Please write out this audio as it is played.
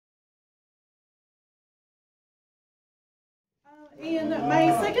And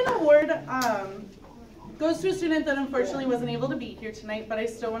my second award goes to a student that unfortunately wasn't able to be here tonight, but I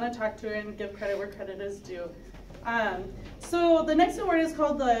still want to talk to her and give credit where credit is due. So the next award is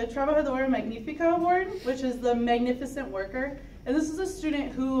called the Trabajadora Magnifica Award, which is the Magnificent Worker. And this is a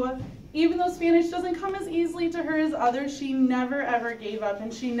student who, even though Spanish doesn't come as easily to her as others, she never ever gave up,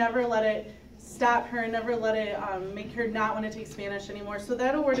 and she never let it stop her, never let it make her not want to take Spanish anymore. So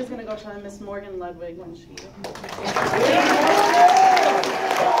that award is going to go to Miss Morgan Ludwig when she...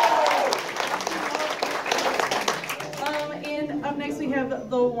 And up next we have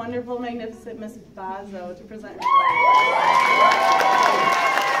the wonderful, magnificent Miss Bazo to present her.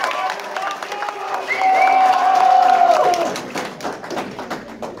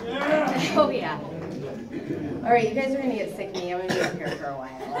 Oh yeah. All right, you guys are gonna get sick of me. I'm gonna be up here for a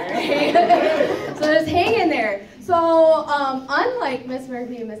while. All right. So just hang in there. So unlike Miss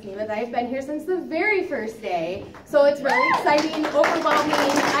Murphy and Miss Nemeth, I've been here since the very first day. So it's really exciting, overwhelming.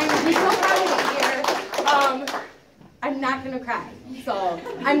 I'm so proud to be here. I'm not gonna cry, so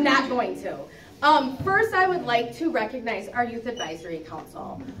I'm not going to. First, I would like to recognize our Youth Advisory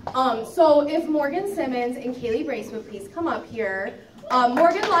Council. So if Morgan Simmons and Kaylee Brace would please come up here.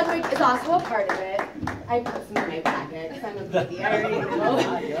 Morgan Ludwig is also a part of it. I put some in my pocket because I'm a baby, I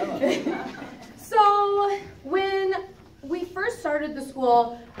already know. So when we first started the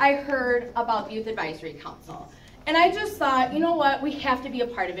school, I heard about the Youth Advisory Council. And I just thought, you know what, we have to be a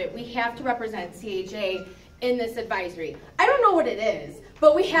part of it. We have to represent CHA in this advisory. I don't know what it is,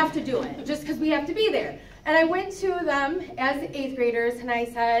 but we have to do it just because we have to be there. And I went to them as 8th graders and I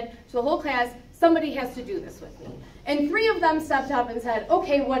said to the whole class, somebody has to do this with me. And 3 of them stepped up and said,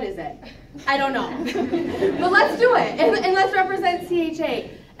 okay, what is it? I don't know. But let's do it and let's represent CHA.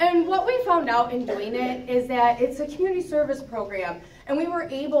 And what we found out in doing it is that it's a community service program and we were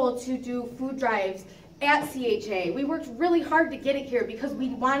able to do food drives at CHA. We worked really hard to get it here because we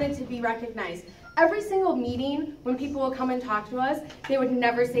wanted to be recognized. Every single meeting, when people would come and talk to us, they would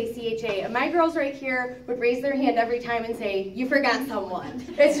never say CHA. And my girls right here would raise their hand every time and say, you forgot someone.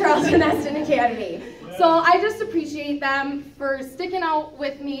 It's Charleston Eston Academy. So I just appreciate them for sticking out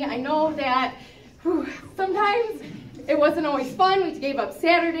with me. I know that sometimes it wasn't always fun. We gave up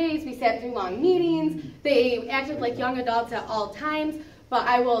Saturdays. We sat through long meetings. They acted like young adults at all times. But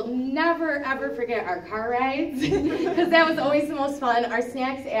I will never, ever forget our car rides, because that was always the most fun, our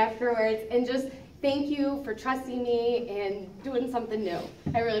snacks afterwards, and just thank you for trusting me and doing something new.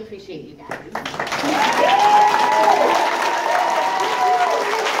 I really appreciate you guys.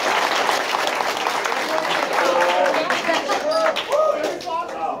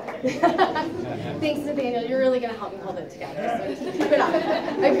 Thanks, Nathaniel. You're really going to help me hold it together, so keep it up.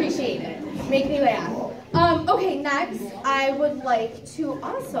 I appreciate it. Make me laugh. Okay, next, I would like to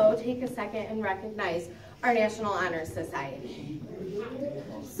also take a second and recognize our National Honor Society.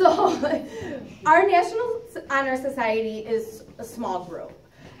 So, our National Honor Society is a small group.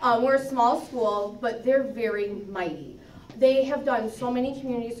 We're a small school, but they're very mighty. They have done so many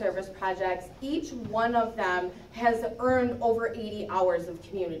community service projects. Each one of them has earned over 80 hours of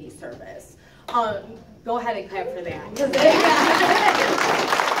community service. Go ahead and clap for that.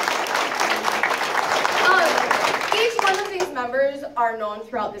 Each one of these members are known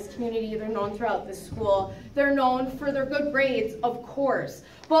throughout this community, they're known throughout this school, they're known for their good grades, of course,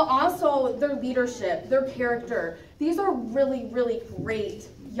 but also their leadership, their character. These are really, really great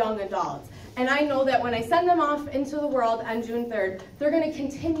young adults. And I know that when I send them off into the world on June 3rd, they're going to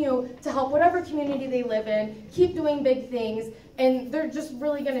continue to help whatever community they live in, keep doing big things, and they're just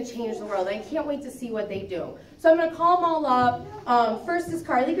really going to change the world. I can't wait to see what they do. So I'm going to call them all up. First is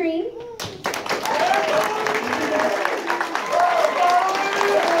Carly Green.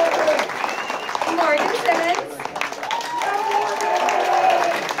 Morgan Simmons.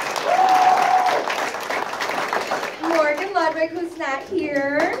 Morgan Ludwig, who's not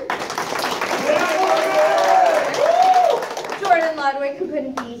here. Jordan Ludwig, who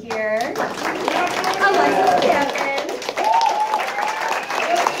couldn't be here. Alexis Kevin.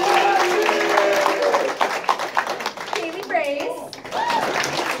 Kaylee Brace.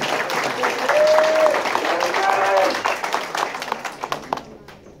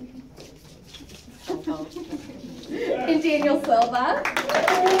 And Daniel Silva.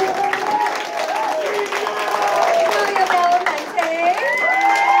 William Valente.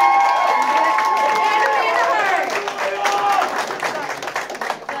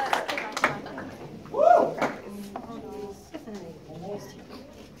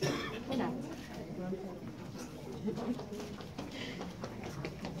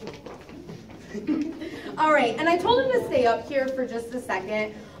 All right, and I told him to stay up here for just a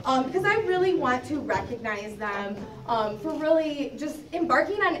second because I really want to recognize them for really just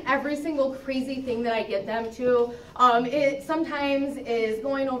embarking on every single crazy thing that I get them to. It sometimes is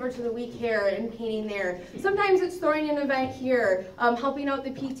going over to the week here and painting there. Sometimes it's throwing an event here, helping out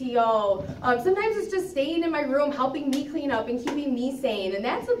the PTO. Sometimes it's just staying in my room, helping me clean up and keeping me sane, and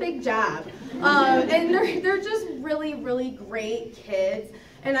that's a big job. And they're just really, really great kids.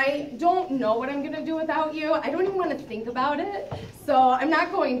 And I don't know what I'm going to do without you. I don't even want to think about it. So I'm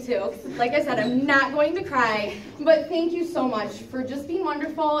not going to. Like I said, I'm not going to cry. But thank you so much for just being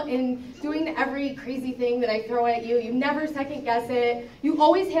wonderful and doing every crazy thing that I throw at you. You never second guess it. You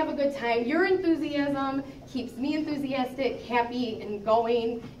always have a good time. Your enthusiasm keeps me enthusiastic, happy, and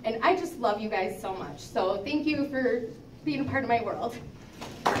going. And I just love you guys so much. So thank you for being a part of my world.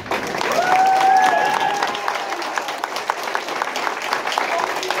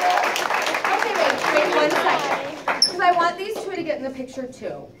 Wait 1 second, because I want these two to get in the picture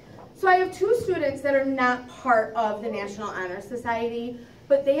too. So I have two students that are not part of the National Honor Society,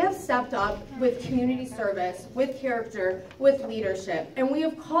 but they have stepped up with community service, with character, with leadership, and we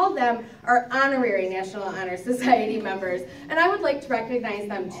have called them our honorary National Honor Society members, and I would like to recognize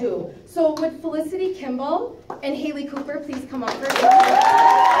them too. So would Felicity Kimball and Haley Cooper please come up for a second?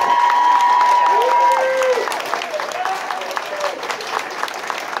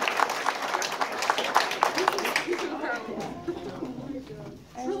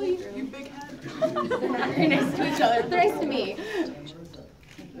 They're not very nice to each other. They're nice to me.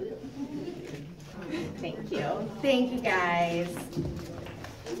 Thank you. Thank you, guys.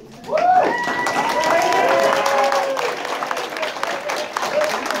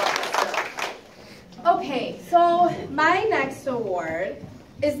 Okay, so my next award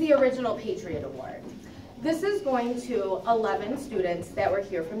is the Original Patriot Award. This is going to 11 students that were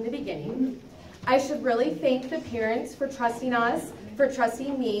here from the beginning. I should really thank the parents for trusting us, for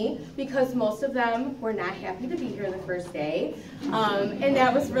trusting me, because most of them were not happy to be here the first day. And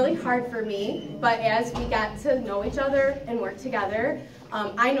that was really hard for me, but as we got to know each other and work together,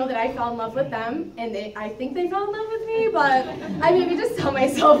 I know that I fell in love with them, and I think they fell in love with me, but I maybe just tell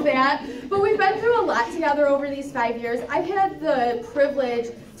myself that. But we've been through a lot together over these 5 years. I've had the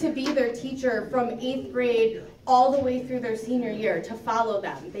privilege to be their teacher from 8th grade all the way through their senior year, to follow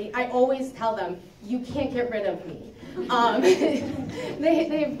them. I always tell them, you can't get rid of me.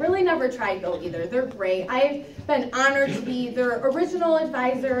 They've really never tried though either. They're great. I've been honored to be their original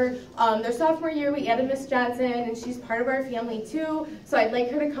advisor. Their sophomore year we added Miss Johnson, and she's part of our family too. So I'd like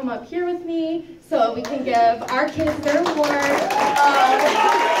her to come up here with me so we can give our kids their award.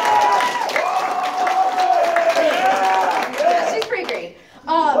 She's pretty great.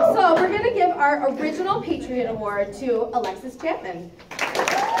 So we're going to give our Original Patriot Award to Alexis Chapman.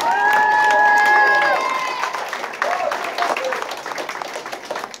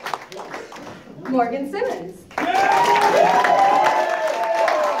 Morgan Simmons.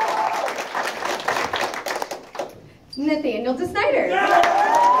 Nathaniel DeSnyder.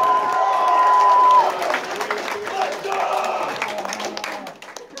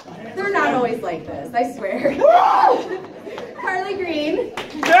 They're not always like this, I swear. Carly Green.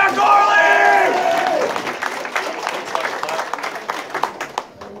 Yeah, Carly!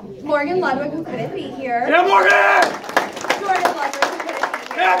 Morgan Ludwig, who couldn't be here. Yeah, Morgan! Jordan Ludwig, who couldn't be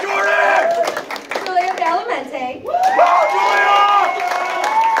here. Yeah, Jordan! Julia Valamente.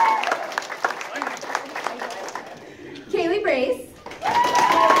 Kaylee Brace.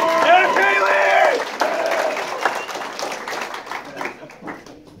 Yeah, Kaylee!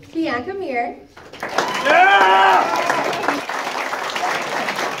 Bianca Meir. Yeah!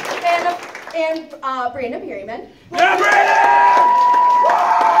 And Brandon Perryman. Yeah, Brandon!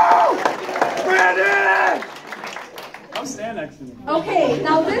 Woo! Brandon! Come stand next to me. Okay,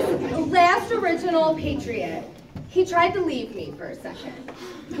 now this last Original Patriot, he tried to leave me for a second.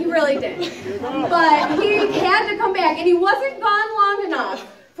 He really did. But he had to come back, and he wasn't gone long enough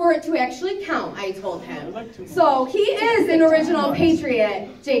for it to actually count, I told him. So he is an Original Patriot,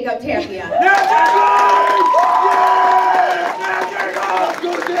 Jacob Tapia. Yeah, Jacob! Yeah, Jacob!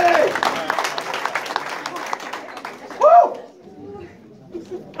 Go, Jake! Woo!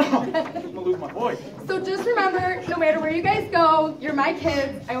 I'm gonna lose my voice. So just remember, no matter where you guys go, you're my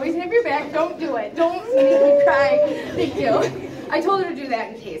kids. I always have your back. Don't do it. Don't make me cry. Thank you. I told her to do that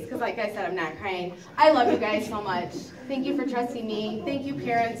in case, because like I said, I'm not crying. I love you guys so much. Thank you for trusting me. Thank you,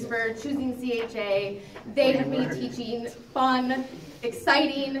 parents, for choosing CHA. They have made teaching fun,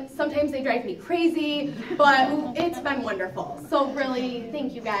 exciting. Sometimes they drive me crazy, but it's been wonderful. So really,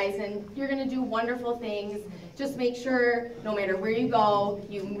 thank you guys, and you're going to do wonderful things. Just make sure, no matter where you go,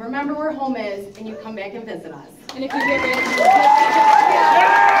 you remember where home is, and you come back and visit us. And if you get ready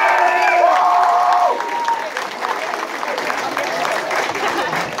to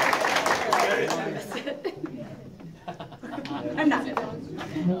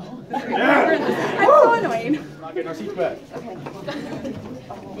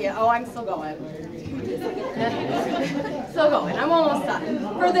Yeah, oh, I'm still going. Still going. I'm almost done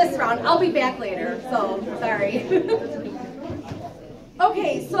for this round. I'll be back later, so sorry.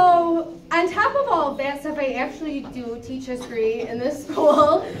 Okay, so on top of all of that stuff, I actually do teach history in this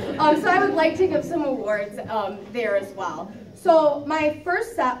school. So I would like to give some awards there as well. So my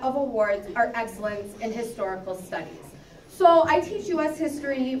first set of awards are excellence in historical studies. So I teach U.S.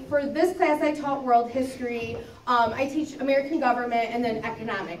 history. For this class, I taught world history. I teach American government and then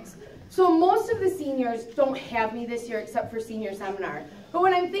economics. So most of the seniors don't have me this year except for senior seminar. But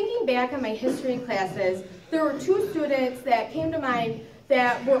when I'm thinking back on my history classes, there were 2 students that came to mind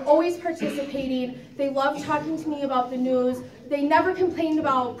that were always participating. They loved talking to me about the news. They never complained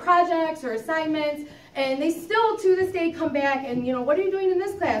about projects or assignments. And they still, to this day, come back and, you know, what are you doing in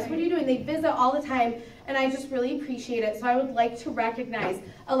this class? What are you doing? They visit all the time, and I just really appreciate it. So I would like to recognize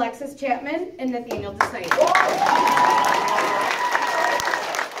Alexis Chapman and Nathaniel DeSnyder.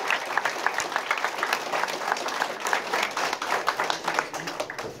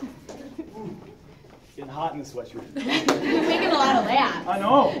 Getting hot in the sweatshirt. You're making a lot of laughs. I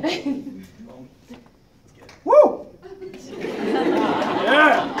know. Woo!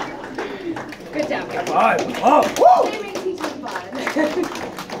 Yeah! Good job, guys. Woo! They make teaching fun.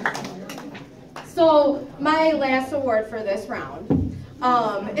 So my last award for this round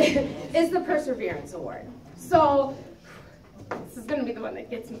is the Perseverance Award. So this is going to be the one that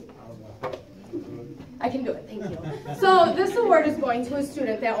gets me. I can do it, thank you. So this award is going to a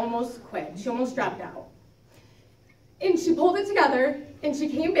student that almost quit. She almost dropped out. And she pulled it together, and she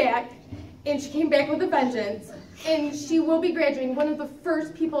came back with a vengeance, and she will be graduating, one of the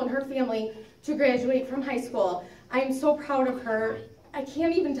first people in her family to graduate from high school. I am so proud of her. I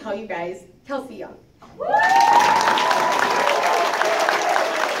can't even tell you guys, Kelsey Young.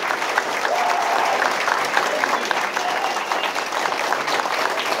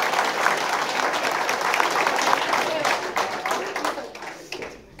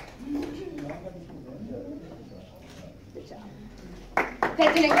 Good job.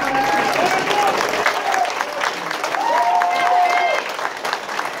 That didn't come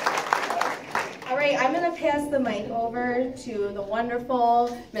All right, I'm going to pass the mic over to the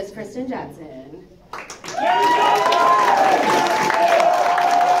wonderful Miss Kristen Johnson.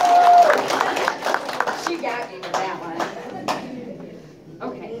 She got me with that one.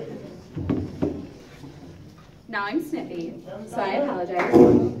 Okay. Now I'm snippy, so I apologize.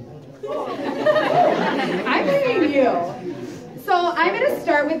 I'm reading you. So I'm going to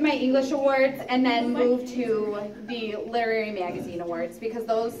start with my English awards and then move to the Literary Magazine Awards because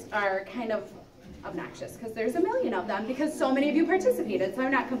those are kind of obnoxious because there's a million of them because so many of you participated, so I'm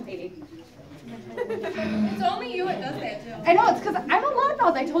not complaining. It's only you that does that, Jill. I know, it's because I'm a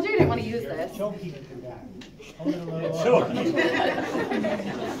loudmouth. I told you I didn't want to use this.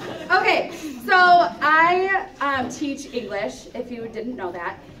 Okay, so I teach English, if you didn't know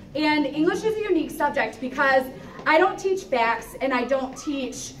that. And English is a unique subject because I don't teach facts and I don't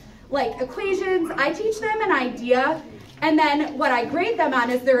teach like equations. I teach them an idea, and then what I grade them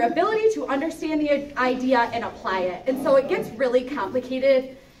on is their ability to understand the idea and apply it. And so it gets really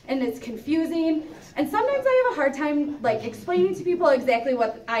complicated and it's confusing. And sometimes I have a hard time like explaining to people exactly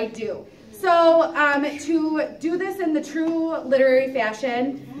what I do. So to do this in the true literary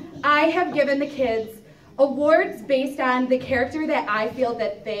fashion, I have given the kids awards based on the character that I feel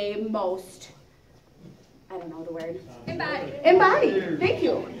that they most, I don't know the word. Embody. Thank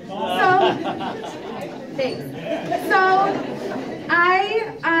you. So, thanks. So,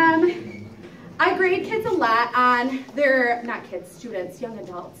 I grade kids a lot on their, not kids, students, young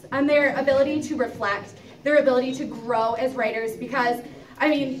adults, on their ability to reflect, their ability to grow as writers because, I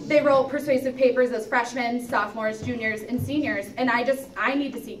mean, they wrote persuasive papers as freshmen, sophomores, juniors, and seniors, and I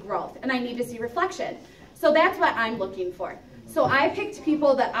need to see growth, and I need to see reflection. So that's what I'm looking for. So I picked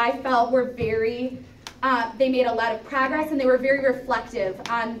people that I felt were very, they made a lot of progress and they were very reflective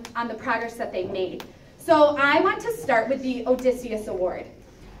on the progress that they made. So I want to start with the Odysseus Award.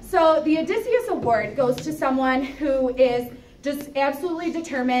 So the Odysseus Award goes to someone who is just absolutely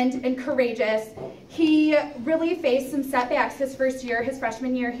determined and courageous. He really faced some setbacks his first year, his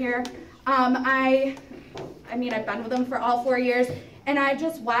freshman year here. I mean, I've been with him for all 4 years, and I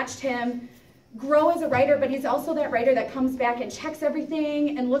just watched him grow as a writer, but he's also that writer that comes back and checks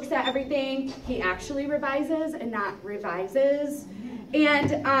everything and looks at everything. He actually revises and not revises.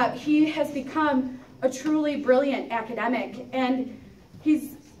 And he has become a truly brilliant academic, and he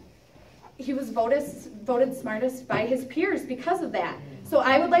was voted smartest by his peers because of that. So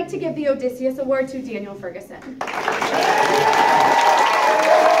I would like to give the Odysseus Award to Daniel Ferguson.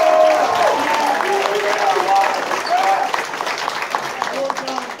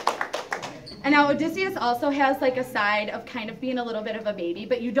 And now Odysseus also has like a side of kind of being a little bit of a baby,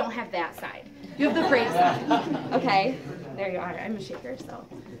 but you don't have that side. You have the brave side. Okay, there you are. I'm a shaker, so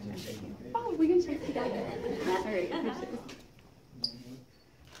I'm shaking. Oh, we can shake together. All right.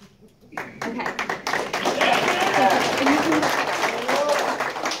 Okay.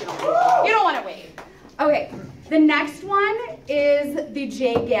 You don't want to wait. Okay, the next one is the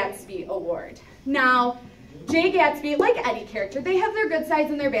Jay Gatsby Award. Now, Jay Gatsby, like any character, they have their good sides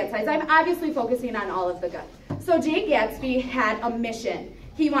and their bad sides. I'm obviously focusing on all of the good. So Jay Gatsby had a mission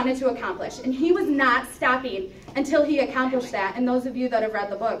he wanted to accomplish, and he was not stopping until he accomplished that. And those of you that have read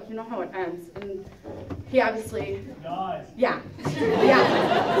the book, you know how it ends. And he obviously, yeah.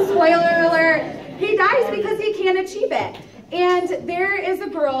 Spoiler alert, he dies because he can't achieve it. And there is a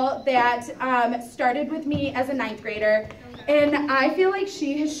girl that started with me as a 9th grader, and I feel like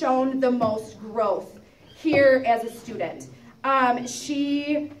she has shown the most growth here as a student.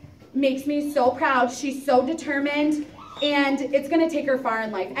 She makes me so proud. She's so determined, and it's going to take her far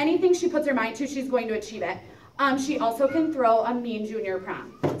in life. Anything she puts her mind to, she's going to achieve it. She also can throw a mean junior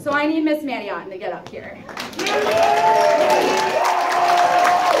prom. So I need Miss Maddie Otten to get up here.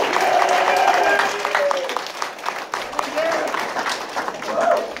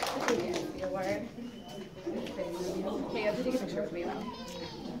 Okay, you have to take a picture with me now.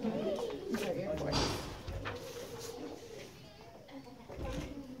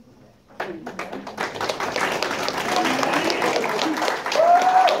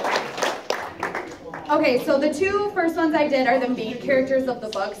 Okay, so the two first ones I did are the main characters of the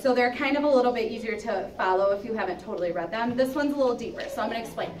book, so they're kind of a little bit easier to follow if you haven't totally read them. This one's a little deeper, so I'm going to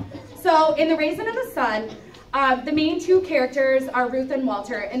explain. So in The Raisin of the Sun, the main two characters are Ruth and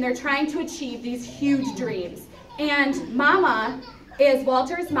Walter, and they're trying to achieve these huge dreams. And Mama is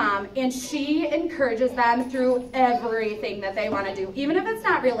Walter's mom, and she encourages them through everything that they want to do, even if it's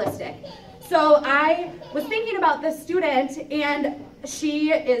not realistic. So I was thinking about this student, and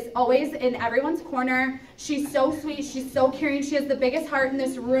she is always in everyone's corner. She's so sweet, she's so caring, she has the biggest heart in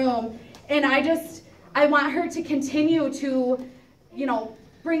this room, and I want her to continue to,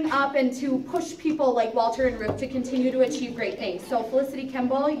 bring up and to push people like Walter and Ruth to continue to achieve great things. So Felicity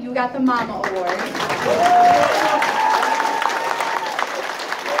Kimball, you got the Mama Award.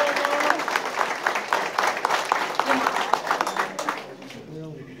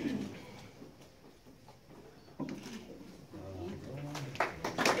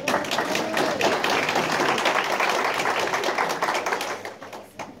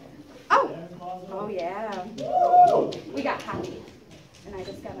 Oh yeah. We got happy. And I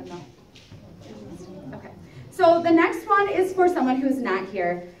just got a note. Okay. So the next one is for someone who's not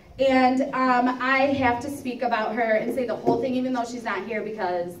here. And I have to speak about her and say the whole thing even though she's not here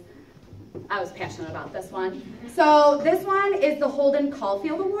because I was passionate about this one. So this one is the Holden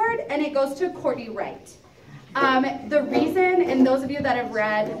Caulfield Award, and it goes to Courtney Wright. The reason, and those of you that have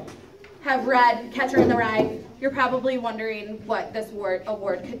read Catcher in the Rye, you're probably wondering what this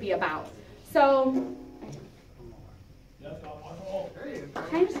award could be about. So,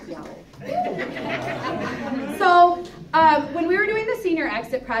 kind of yellow. So, when we were doing the senior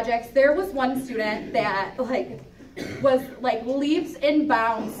exit projects, there was one student that was leaps and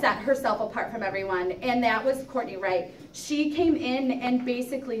bounds set herself apart from everyone, and that was Courtney Wright. She came in and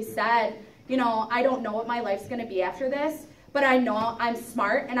basically said, I don't know what my life's going to be after this, but I know I'm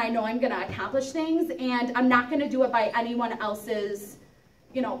smart and I know I'm going to accomplish things, and I'm not going to do it by anyone else's,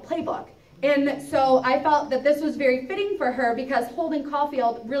 playbook. And so I felt that this was very fitting for her because Holden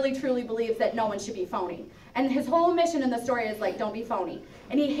Caulfield really truly believes that no one should be phony. And his whole mission in the story is don't be phony.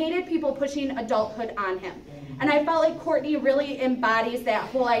 And he hated people pushing adulthood on him. And I felt like Courtney really embodies that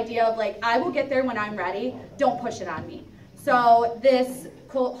whole idea of I will get there when I'm ready, don't push it on me. So this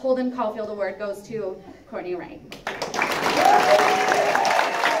Holden Caulfield Award goes to Courtney Wright.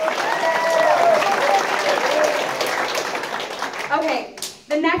 Okay.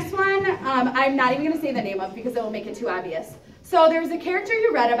 The next one, I'm not even going to say the name of because it will make it too obvious. So there was a character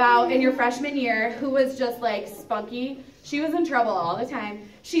you read about in your freshman year who was just spunky. She was in trouble all the time.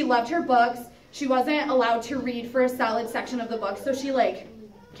 She loved her books. She wasn't allowed to read for a solid section of the book, so she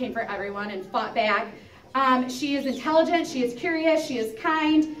came for everyone and fought back. She is intelligent, she is curious, she is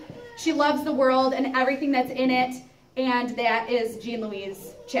kind, she loves the world and everything that's in it, and that is Jean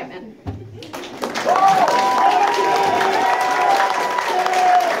Louise Chapman.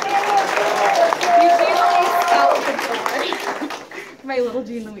 My little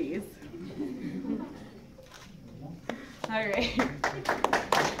Jean Louise. All right.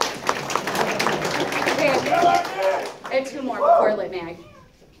 Okay, I have two more before Lit Mag.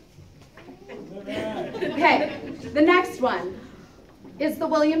 Okay, the next one is the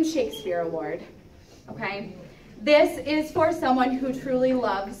William Shakespeare Award, okay? This is for someone who truly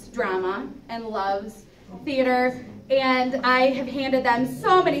loves drama and loves theater, and I have handed them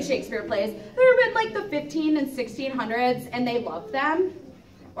so many Shakespeare plays. They're written like the 15 and 1600s, and they love them,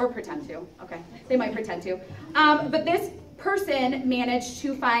 or pretend to, okay? They might pretend to. But this person managed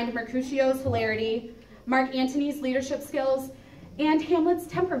to find Mercutio's hilarity, Mark Antony's leadership skills, and Hamlet's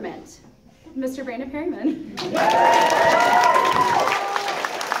temperament. Mr. Brandon Perryman. That's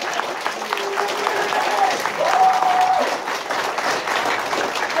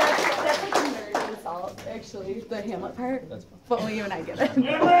like a nerd insult, actually, the Hamlet part. But only you and I get it.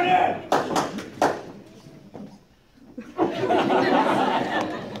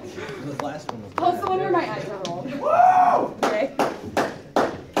 The last one was Post the one where my eyes are rolled. Okay.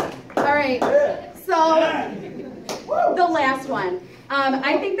 All right. So the last one.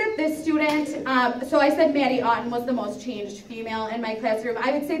 I think that this student, so I said Maddie Otten was the most changed female in my classroom.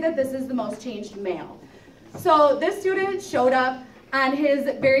 I would say that this is the most changed male. So this student showed up on his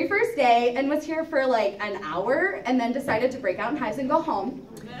very first day and was here for like an hour and then decided to break out in hives and go home.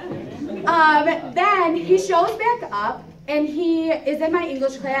 Then he shows back up and he is in my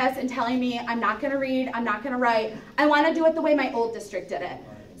English class and telling me, I'm not gonna read, I'm not gonna write, I wanna do it the way my old district did it.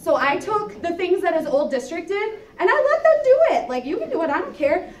 So I took the things that his old district did and I let them do it. Like, you can do it, I don't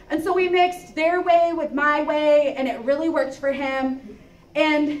care. And so we mixed their way with my way and it really worked for him.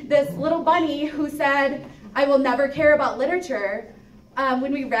 And this little bunny who said, I will never care about literature,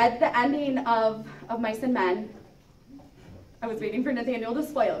 when we read the ending of Mice and Men, I was waiting for Nathaniel to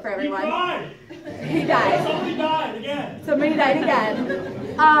spoil it for everyone. He died! He died. Somebody died again! Somebody died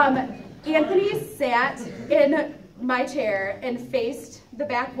again. Anthony sat in my chair and faced the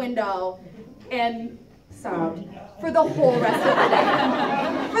back window and sobbed for the whole rest of the day.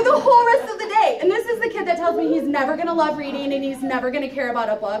 For the whole rest of the day. And this is the kid that tells me he's never going to love reading and he's never going to care about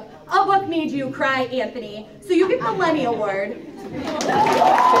a book. A book made you cry, Anthony. So you get the Lenny Award.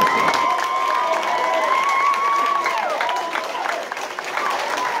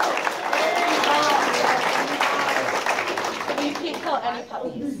 You can't kill any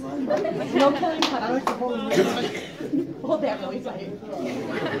puppies. No killing puppies. Hold that really tight.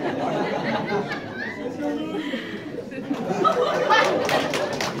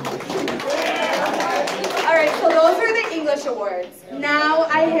 All right, so those are the English awards. Now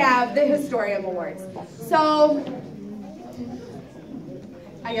I have the Historium Awards. So,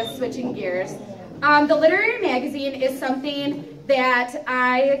 I guess switching gears. The literary magazine is something that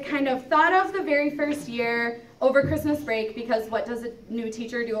I kind of thought of the very first year over Christmas break, because what does a new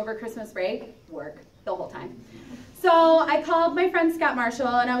teacher do over Christmas break? Work the whole time. So I called my friend Scott Marshall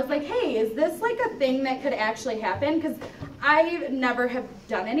and I was like, hey, is this like a thing that could actually happen? Because I never have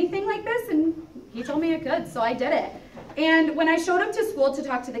done anything like this, and he told me it could, so I did it. And when I showed up to school to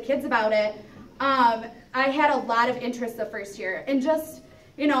talk to the kids about it, I had a lot of interest the first year. And just,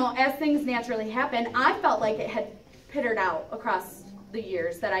 you know, as things naturally happen, I felt like it had pittered out across the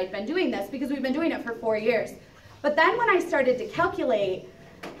years that I'd been doing this, because we've been doing it for 4 years. But then when I started to calculate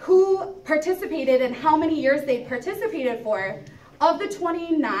who participated and how many years they participated for, of the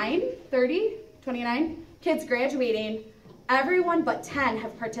 29 kids graduating, everyone but 10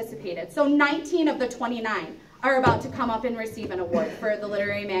 have participated. So 19 of the 29 are about to come up and receive an award for the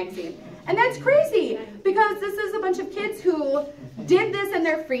literary magazine. And that's crazy, because this is a bunch of kids who did this in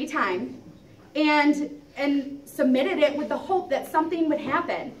their free time and submitted it with the hope that something would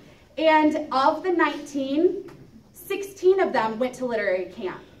happen. And of the 19, 16 of them went to literary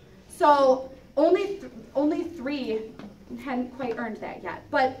camp. So only 3 hadn't quite earned that yet.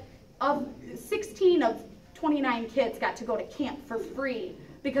 But of 16 of 29 kids got to go to camp for free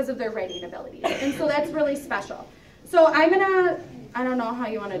because of their writing abilities. And so that's really special. So I'm gonna, I don't know how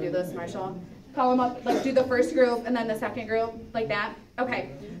you wanna do this, Marshall. Call them up, like do the first group and then the second group, like that?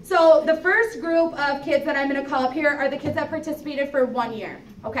 Okay. So the first group of kids that I'm gonna call up here are the kids that participated for 1 year,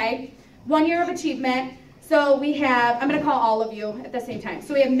 okay? 1 year of achievement. So we have, I'm going to call all of you at the same time.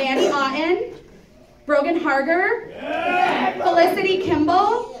 So we have Maddie Otten, Brogan Harger, Felicity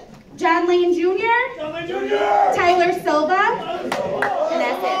Kimball, John Lane Jr., Tyler Silva, and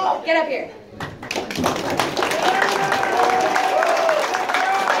that's it. Get up here.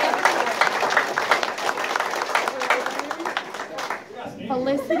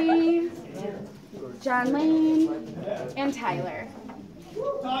 Felicity, John Lane, and Tyler.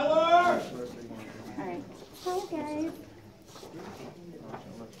 Tyler! All right. Hi, guys.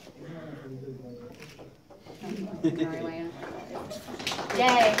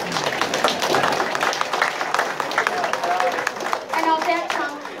 Yay. And of that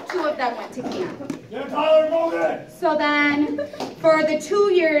count, 2 of them went to camp. Yeah, Tyler, go get it! So then For the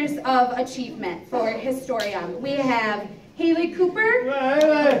 2 years of achievement for Historium, we have Haley Cooper,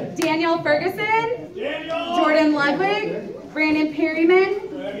 Daniel Ferguson, Jordan Ludwig, Brandon Perryman,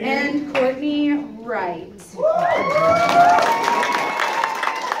 and Courtney Wright. So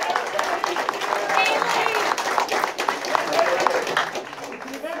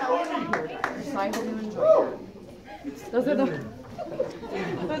I hope you enjoy that. Those are the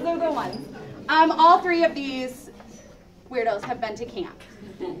ones. All 3 of these weirdos have been to camp.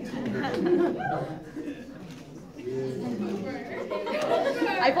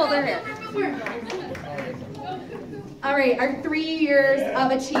 I pulled their hair. All right, our 3 years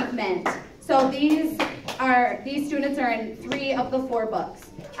of achievement. So these students are in 3 of the 4 books.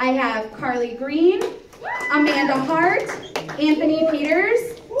 I have Carly Green, Amanda Hart, Anthony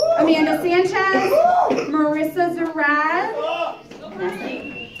Peters, Amanda Sanchez, Marissa Zarad.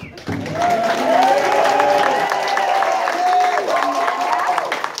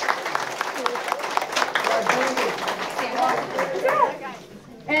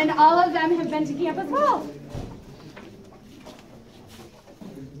 And all of them have been to camp as well.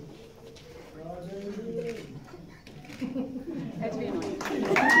 That's really annoying.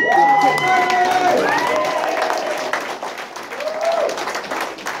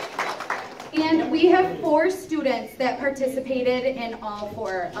 And we have 4 students that participated in all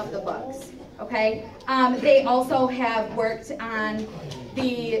 4 of the books. Okay? They also have worked on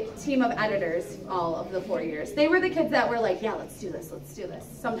the team of editors all of the 4 years. They were the kids that were like, yeah, let's do this,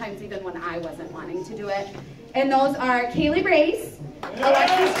 sometimes even when I wasn't wanting to do it. And those are Kaylee Brace,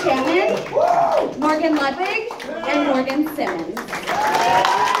 Alexis Chapman, Morgan Ludwig, and Morgan Simmons.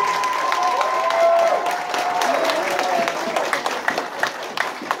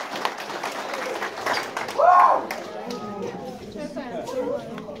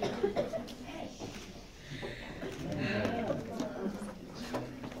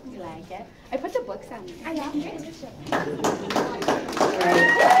 I put the books on there. I know. English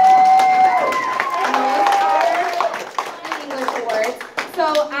awards. So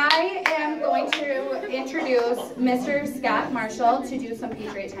I am going to introduce Mr. Scott Marshall to do some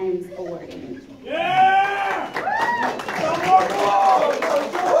Patriot Times awarding. Yeah!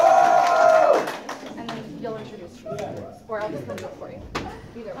 And then you'll introduce me. Or I'll just do it for you.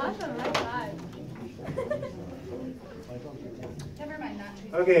 Either way. Awesome, that's nice. Never mind that.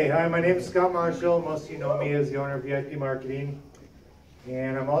 Okay, hi, my name is Scott Marshall. Most of you know me as the owner of VIP Marketing.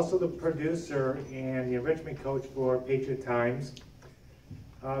 And I'm also the producer and the enrichment coach for Patriot Times.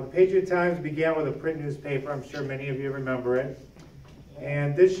 The Patriot Times began with a print newspaper. I'm sure many of you remember it.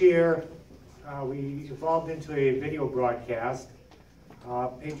 And this year, we evolved into a video broadcast.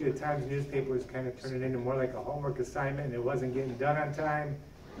 Patriot Times newspaper was kind of turning into more like a homework assignment, and it wasn't getting done on time.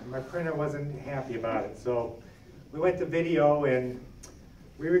 And my printer wasn't happy about it. So we went to video, and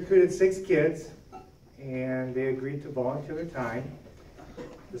we recruited 6 kids, and they agreed to volunteer their time.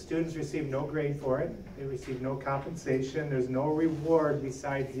 The students received no grade for it. They received no compensation. There's no reward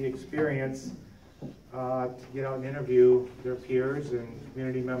besides the experience to get out and interview their peers and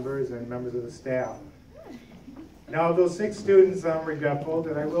community members and members of the staff. Now, those 6 students, I'm regretful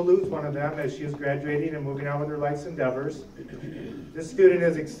that I will lose one of them as she is graduating and moving on with her life's endeavors. This student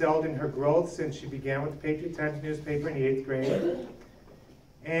has excelled in her growth since she began with the Patriot Times newspaper in the 8th grade.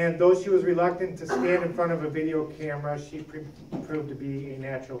 And though she was reluctant to stand in front of a video camera, she proved to be a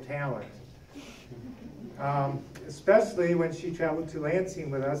natural talent. Especially when she traveled to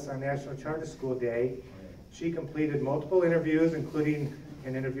Lansing with us on National Charter School Day. She completed multiple interviews, including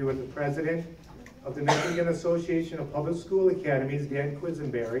an interview with the president of the Michigan Association of Public School Academies, Dan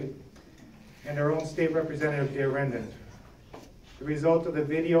Quisenberry, and our own state representative, Dare Rendon. The result of the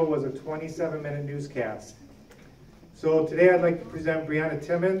video was a 27-minute newscast. So today I'd like to present Brianna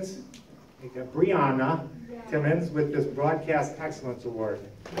Timmons with this Broadcast Excellence Award.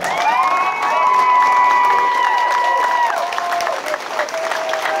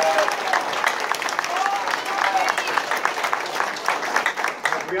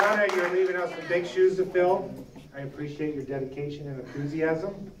 Brianna, you're leaving us with big shoes to fill. I appreciate your dedication and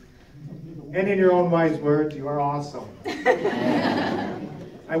enthusiasm. And in your own wise words, you are awesome.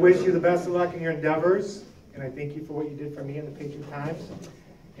 I wish you the best of luck in your endeavors, and I thank you for what you did for me in the Patriot Times.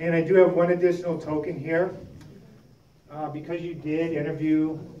 And I do have one additional token here. Because you did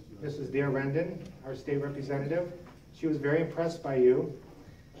interview Mrs. Dare Rendon, our state representative, she was very impressed by you.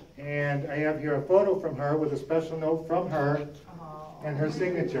 And I have here a photo from her with a special note from her and her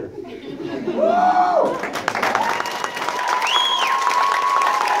signature.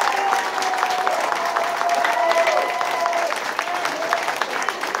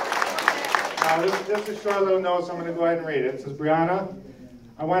 This a short little note, so I'm going to go ahead and read it. It says, Brianna,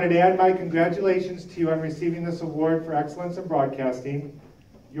 I wanted to add my congratulations to you on receiving this award for excellence in broadcasting.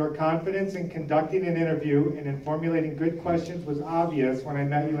 Your confidence in conducting an interview and in formulating good questions was obvious when I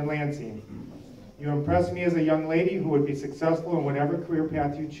met you in Lansing. You impressed me as a young lady who would be successful in whatever career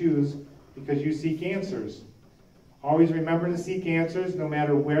path you choose because you seek answers. Always remember to seek answers no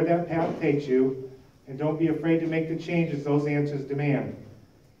matter where that path takes you, and don't be afraid to make the changes those answers demand.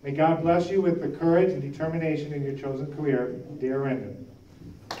 May God bless you with the courage and determination in your chosen career. Dear Rendon.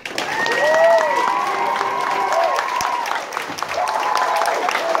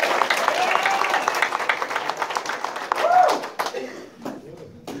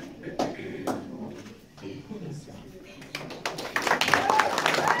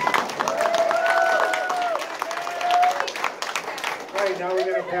 Now we're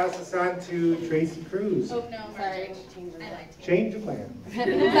going to pass this on to Tracy Cruz. Oh, no, sorry. Change the plan.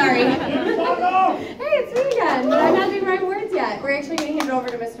 Sorry. Hey, it's me again, but I'm not doing rhyme words yet. We're actually going to hand it over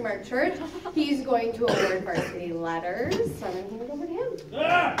to Mr. Mark Church. He's going to award varsity letters, so I'm going to hand it over to him.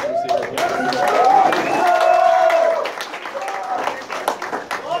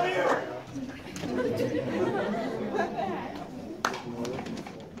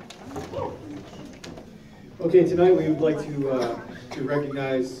 Okay, tonight we would like to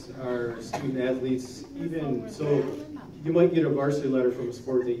recognize our student athletes. Even so, you might get a varsity letter from a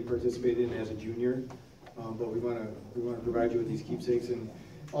sport that you participated in as a junior, but we want to provide you with these keepsakes, and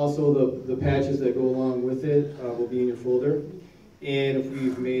also the patches that go along with it will be in your folder. And if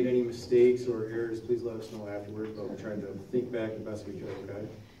we've made any mistakes or errors, please let us know afterwards. But we're trying to think back the best we could. Okay.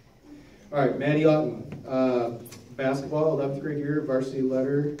 All right, Maddie Otten, basketball, 11th grade year, varsity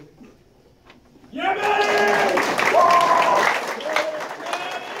letter. Yeah, Maddie!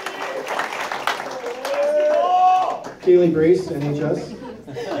 Kaylee Grace, NHS.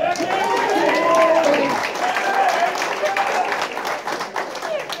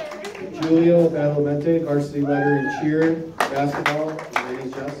 Julia Badalamente, varsity letter in cheer, basketball,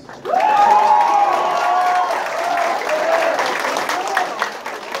 and NHS.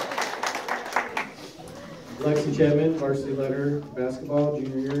 Lexi Chapman, varsity letter, basketball,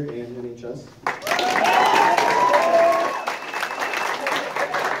 junior year, and NHS.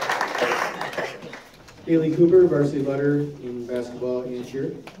 Haley Cooper, varsity letter in basketball and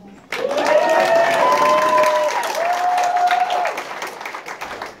cheer.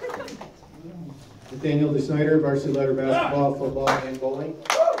 Nathaniel DeSnyder, varsity letter, basketball, football, and bowling.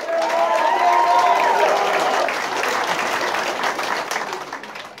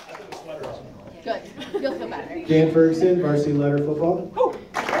 Good. You'll feel better. Dan Ferguson, varsity letter, football.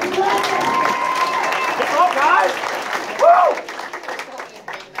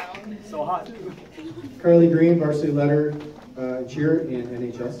 So hot. Carly Green, varsity letter, cheer, and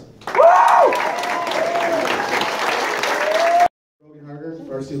NHS. Rogan Harder,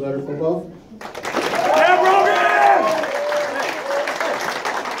 varsity letter, football. Yeah, Rogan!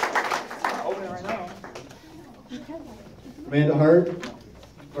 Open it right now. Amanda Hart,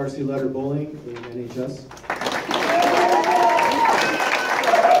 varsity letter, bowling, and NHS.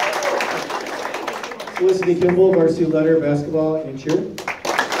 Felicity Kimball, varsity letter, basketball, and cheer.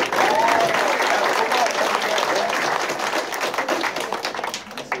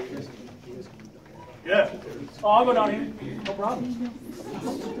 Yeah. Oh, I'll go down here. No problem.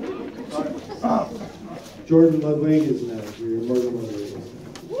 Jordan Ludwig is next. You're more than Ludwig.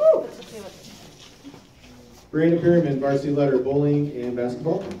 Brandon Perryman, varsity letter, bowling, and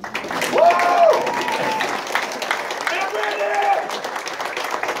basketball.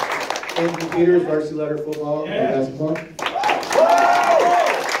 Anthony Peters, varsity letter, football, and basketball.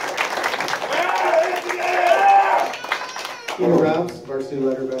 Tina Robbs, varsity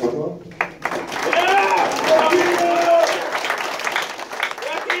letter, basketball.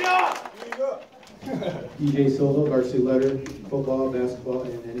 DJ Silva, varsity letter, football, basketball,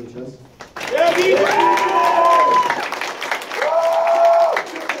 and NHS.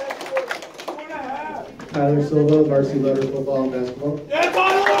 Tyler Silva, varsity letter, football, and basketball.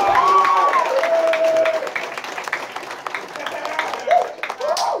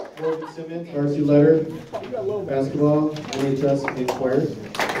 Morgan Simmons, varsity letter, basketball, NHS, and choir.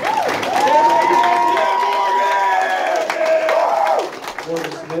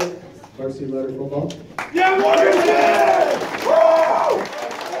 Morgan Smith, varsity letter, football. Yeah, Morgan!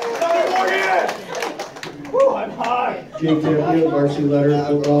 Morgan! Woo, I'm hot. Jake Tapia, varsity letter,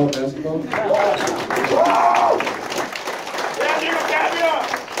 football, basketball.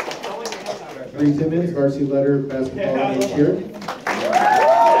 Bree Timmons, varsity letter, basketball, and cheer.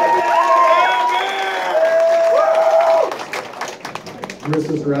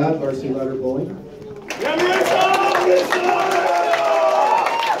 Marissa Sarad, varsity letter, bowling.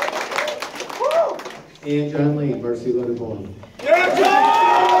 And John Lane, varsity letter bowling. Yeah,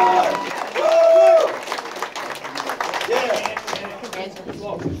 John! Woo! Yeah.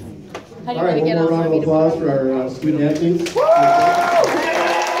 How do you All right, want to one get more on? round of applause for our student athletes.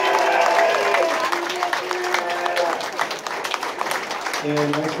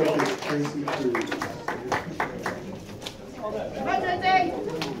 And next up is Tracy Cruz.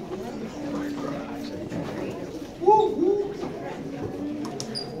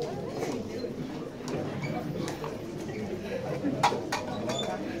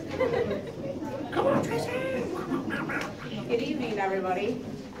 Good evening, everybody.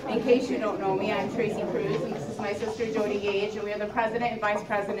 In case you don't know me, I'm Tracy Cruz, and this is my sister Jody Gage, and we are the president and vice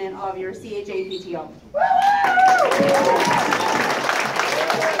president of your CHA PTO.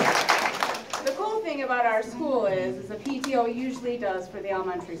 The cool thing about our school is the PTO usually does for the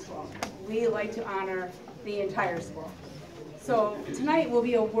elementary school. We like to honor the entire school. So tonight we'll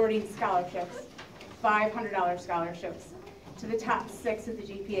be awarding scholarships, $500 scholarships, to the top 6 of the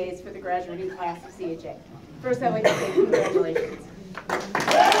GPAs for the graduating class of CHA. First, I'd like to say congratulations.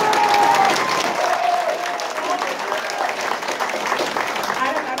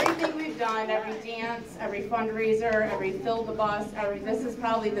 Out of everything we've done, every dance, every fundraiser, every fill the bus, this is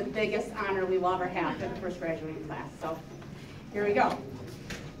probably the biggest honor we will ever have for the first graduating class. So here we go.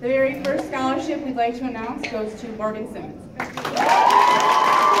 The very first scholarship we'd like to announce goes to Morgan Simmons.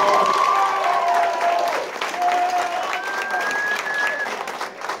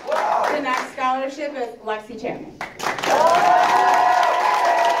 The next scholarship is Lexi Chapman.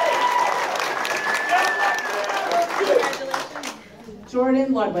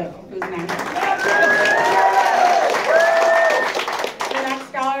 Jordan Ludwig, who's next. The next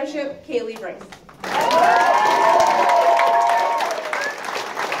scholarship, Kaylee Brace.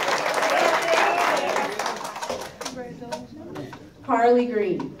 Carly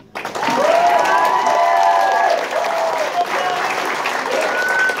Green.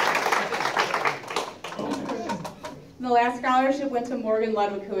 The last scholarship went to Morgan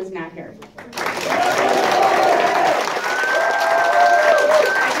Ludwig, who is not here.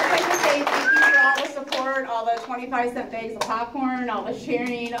 All the 25-cent bags of popcorn, all the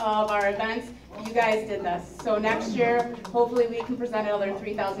sharing of our events, you guys did this. So next year, hopefully we can present another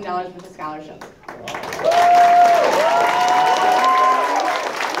 $3,000 worth of scholarships.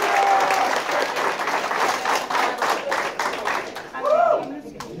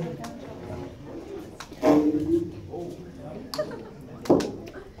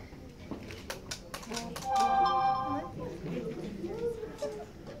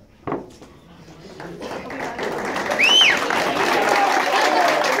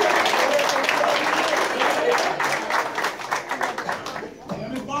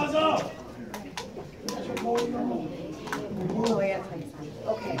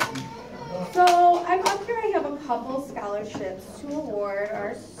 Okay, so I'm up here, I have a couple scholarships to award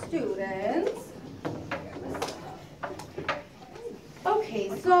our students. Okay,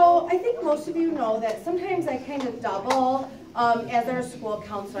 so I think most of you know that sometimes I kind of double as our school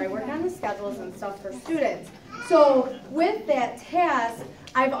counselor. I work on the schedules and stuff for students. So with that task,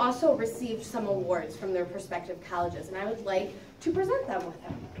 I've also received some awards from their respective colleges, and I would like to present them with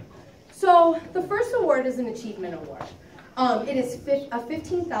them. So the first award is an achievement award. It is a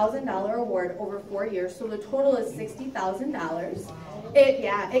 $15,000 award over 4 years, so the total is $60,000.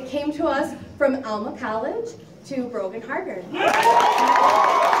 It came to us from Alma College to Brogan Harvard.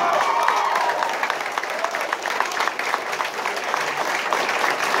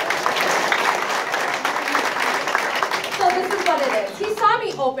 So this is what it is. He saw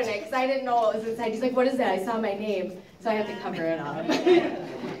me open it because I didn't know what was inside. He's like, "What is that?" I saw my name, so I have to cover it up.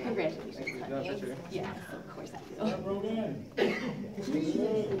 Congratulations, honey. Yes, of course I do.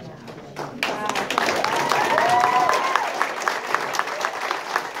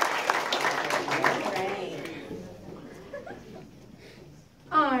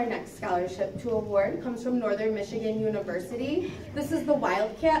 Our next scholarship to award comes from Northern Michigan University. This is the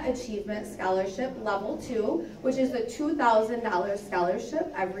Wildcat Achievement Scholarship Level 2, which is a $2,000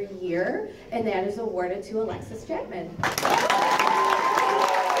 scholarship every year, and that is awarded to Alexis Chapman.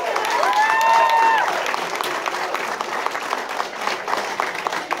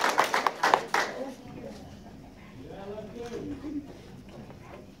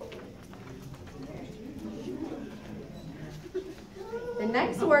 The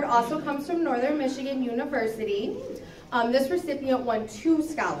next award also comes from Northern Michigan University. This recipient won 2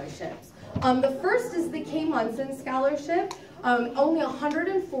 scholarships. The first is the K. Munson Scholarship. Only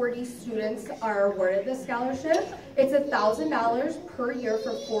 140 students are awarded this scholarship. It's $1,000 per year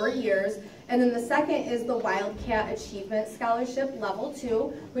for 4 years, And then the second is the Wildcat Achievement Scholarship Level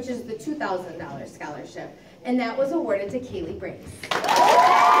 2, which is the $2,000 scholarship. And that was awarded to Kaylee Brace.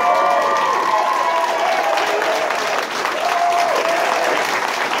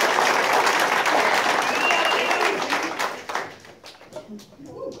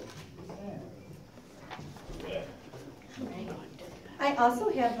 I also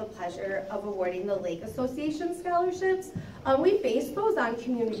have the pleasure of awarding the Lake Association scholarships. We base those on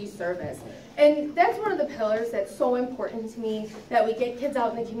community service. And that's one of the pillars that's so important to me, that we get kids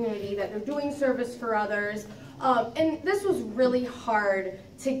out in the community, that they're doing service for others. And this was really hard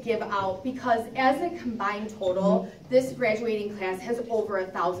to give out because as a combined total, this graduating class has over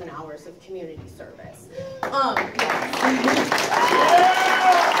 1,000 hours of community service. So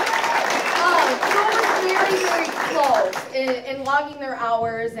it was very, very close in logging their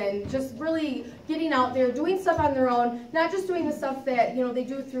hours and just really getting out there, doing stuff on their own, not just doing the stuff that they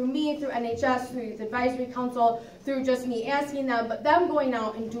do through me, through NHS, through Youth Advisory Council, through just me asking them, but them going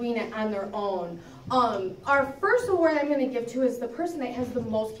out and doing it on their own. Our first award I'm going to give to is the person that has the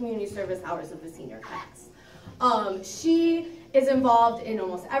most community service hours of the senior class. She is involved in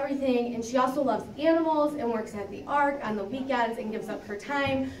almost everything, and she also loves animals and works at the Ark on the weekends and gives up her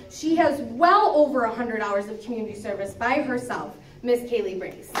time. She has well over 100 hours of community service by herself, Miss Kaylee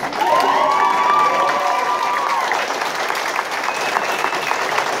Brace. Oh,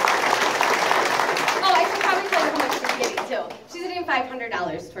 I should probably tell you how much she's getting too. She's getting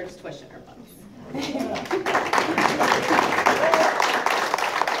 $500 towards tuition or books.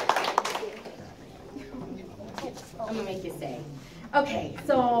 I'm gonna make you say. Okay,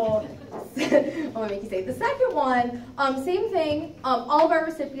 so I'm gonna make you say. The second one, same thing. All of our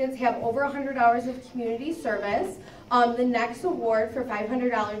recipients have over 100 hours of community service. The next award for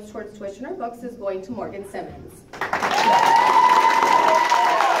 $500 towards tuition or books is going to Morgan Simmons.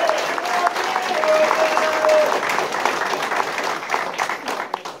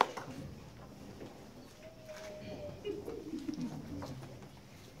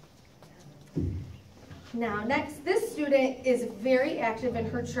 Now, next, this student is very active in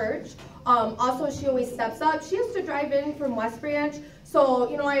her church. Also, she always steps up. She has to drive in from West Branch. So,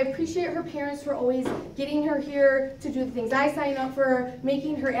 I appreciate her parents for always getting her here to do the things I sign up for,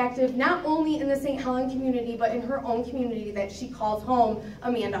 making her active, not only in the St. Helen community, but in her own community that she calls home,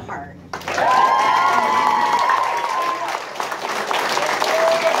 Amanda Hart.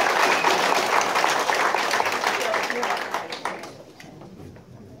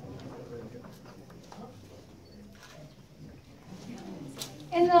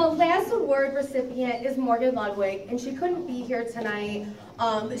 And the last award recipient is Morgan Ludwig, and she couldn't be here tonight.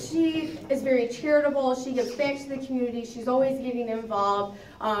 She is very charitable. She gives back to the community. She's always getting involved.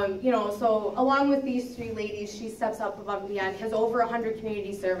 So along with these three ladies, she steps up above and beyond, has over 100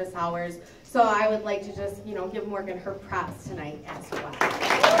 community service hours. So I would like to just, give Morgan her props tonight as well.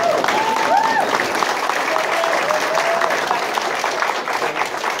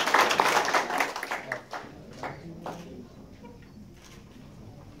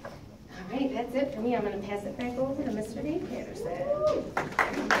 That's it for me. I'm going to pass it back over to Mr. Dave Patterson.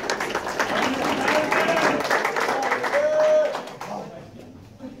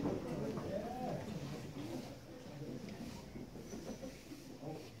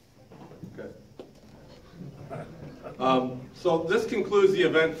 So this concludes the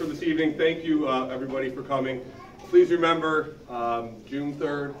event for this evening. Thank you, everybody, for coming. Please remember, June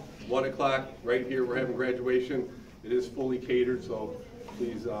 3rd, 1 o'clock, right here, we're having graduation. It is fully catered, so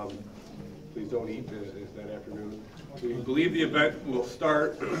please don't eat that afternoon. We believe the event will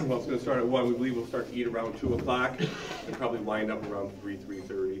start, well, it's going to start at 1. We believe we'll start to eat around 2 o'clock and probably wind up around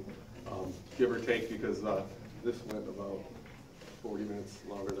 3:30, give or take, because this went about 40 minutes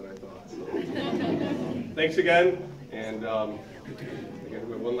longer than I thought. So. Thanks again, and again,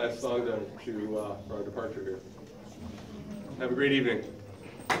 we have one last song for our departure here. Have a great evening.